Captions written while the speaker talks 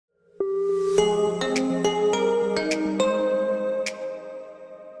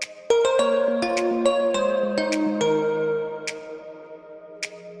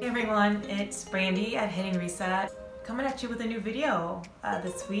It's Brandy at Hitting Reset, coming at you with a new video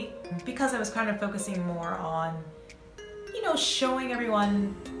this week because I was kind of focusing more on, showing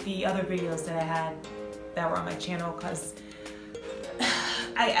everyone the other videos that I had that were on my channel, because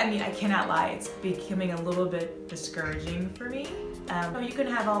I cannot lie, it's becoming a little bit discouraging for me. You can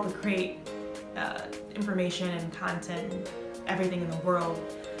have all the great information and content and everything in the world,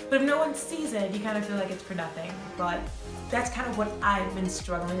 but if no one sees it, you kind of feel like it's for nothing. But that's kind of what I've been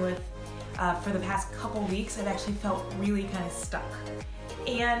struggling with for the past couple weeks. I've actually felt really kind of stuck.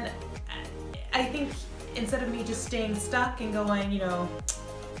 And I think instead of me just staying stuck and going,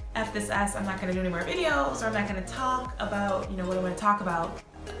 F this S, I'm not going to do any more videos, or I'm not going to talk about, what I want to talk about,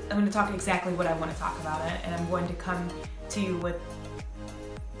 I'm going to talk exactly what I want to talk about, and I'm going to come to you with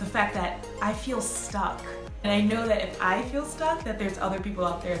the fact that I feel stuck. And I know that if I feel stuck, that there's other people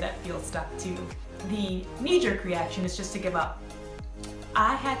out there that feel stuck too. The knee-jerk reaction is just to give up.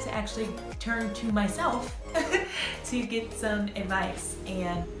 I had to actually turn to myself to get some advice,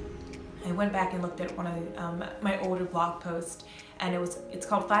 and I went back and looked at one of my older blog posts, and it's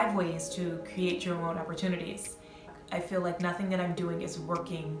called 5 Ways to Create Your Own Opportunities. I feel like nothing that I'm doing is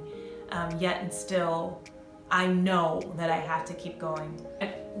working, yet and still I know that I have to keep going.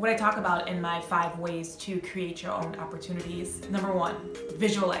 What I talk about in my 5 ways to create your own opportunities: number 1,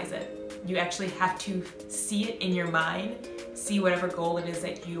 visualize it. You actually have to see it in your mind, see whatever goal it is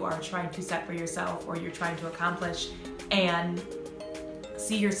that you are trying to set for yourself or you're trying to accomplish, and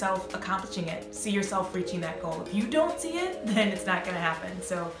see yourself accomplishing it, see yourself reaching that goal. If you don't see it, then it's not going to happen.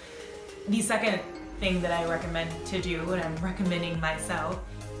 So the second thing that I recommend to do, and I'm recommending myself,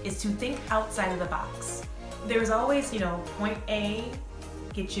 is to think outside of the box. There's always, point A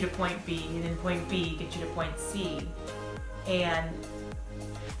gets you to point B, and then point B gets you to point C. And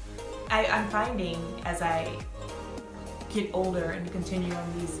I'm finding as I get older and continue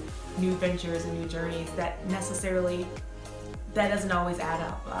on these new ventures and new journeys that that doesn't always add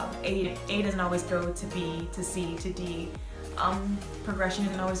up. A doesn't always go to B, to C, to D. Progression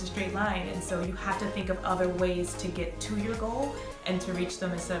isn't always a straight line, and so you have to think of other ways to get to your goal and to reach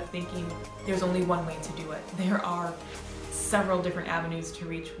them, instead of thinking there's only one way to do it. There are several different avenues to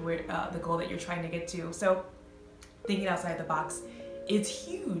reach the goal that you're trying to get to. So thinking outside the box is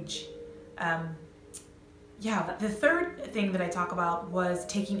huge. Yeah, the third thing that I talk about was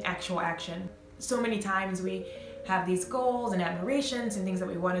taking actual action. So many times we have these goals and admirations and things that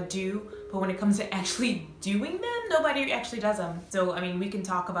we want to do, but when it comes to actually doing them, nobody actually does them. So, we can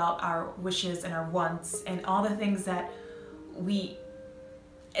talk about our wishes and our wants and all the things that we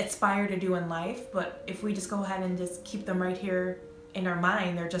aspire to do in life, but if we just go ahead and just keep them right here in our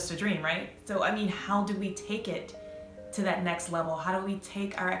mind, they're just a dream, right? So, how do we take it to that next level? How do we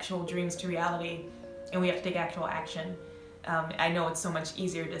take our actual dreams to reality? And we have to take actual action. I know it's so much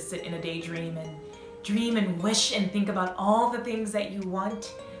easier to sit in a daydream and dream and wish and think about all the things that you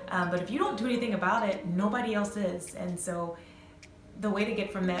want, but if you don't do anything about it, nobody else is. And so the way to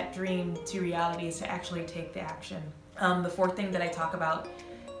get from that dream to reality is to actually take the action. The fourth thing that I talk about,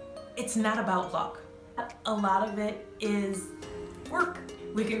 it's not about luck. A lot of it is work.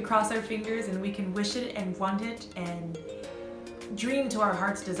 We can cross our fingers and we can wish it and want it and dream to our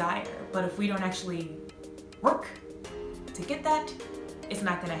heart's desire, but if we don't actually work to get that, it's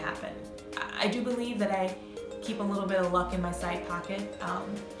not going to happen. I do believe that I keep a little bit of luck in my side pocket,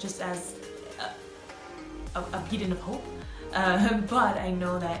 just as a beacon of hope, but I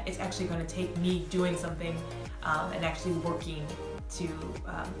know that it's actually going to take me doing something and actually working to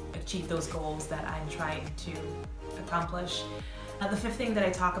achieve those goals that I'm trying to accomplish. The fifth thing that I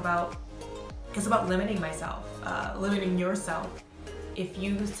talk about is about limiting myself, limiting yourself. If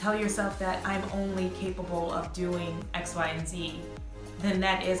you tell yourself that I'm only capable of doing X, Y, and Z, then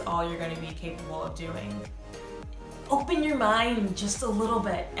that is all you're going to be capable of doing. Open your mind just a little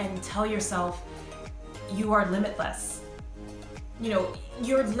bit and tell yourself you are limitless.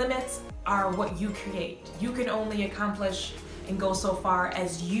 Your limits are what you create. You can only accomplish and go so far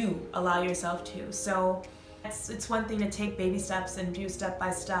as you allow yourself to. So it's one thing to take baby steps and do step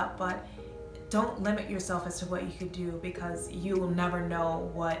by step, but don't limit yourself as to what you could do, because you will never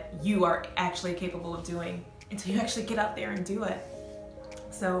know what you are actually capable of doing until you actually get out there and do it.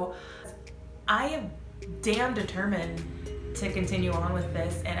 So I am damn determined to continue on with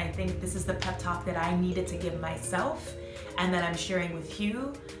this, and I think this is the pep talk that I needed to give myself and that I'm sharing with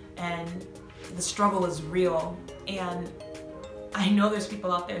you. And the struggle is real, and I know there's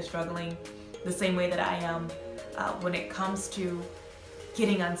people out there struggling the same way that I am when it comes to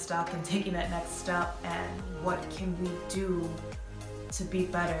getting unstuck and taking that next step, and what can we do to be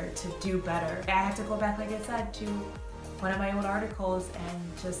better, to do better. I have to go back, like I said, to one of my old articles and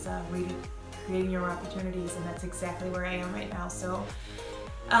just creating your opportunities, and that's exactly where I am right now. So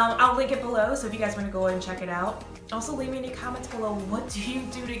I'll link it below, so if you guys want to go and check it out. Also, leave me any comments below. What do you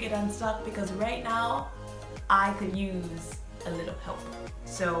do to get unstuck? Because right now, I could use a little help.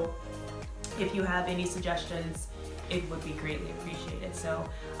 So if you have any suggestions, it would be greatly appreciated. So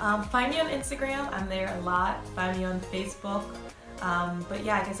find me on Instagram. I'm there a lot. Find me on Facebook. But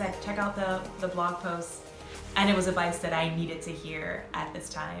yeah, like I said, check out the blog posts. And it was advice that I needed to hear at this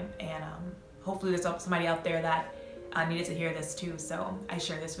time. And hopefully there's somebody out there that needed to hear this too. So I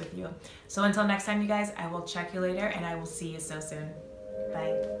share this with you. So until next time, you guys, I will check you later, and I will see you so soon.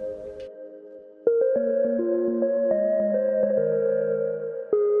 Bye.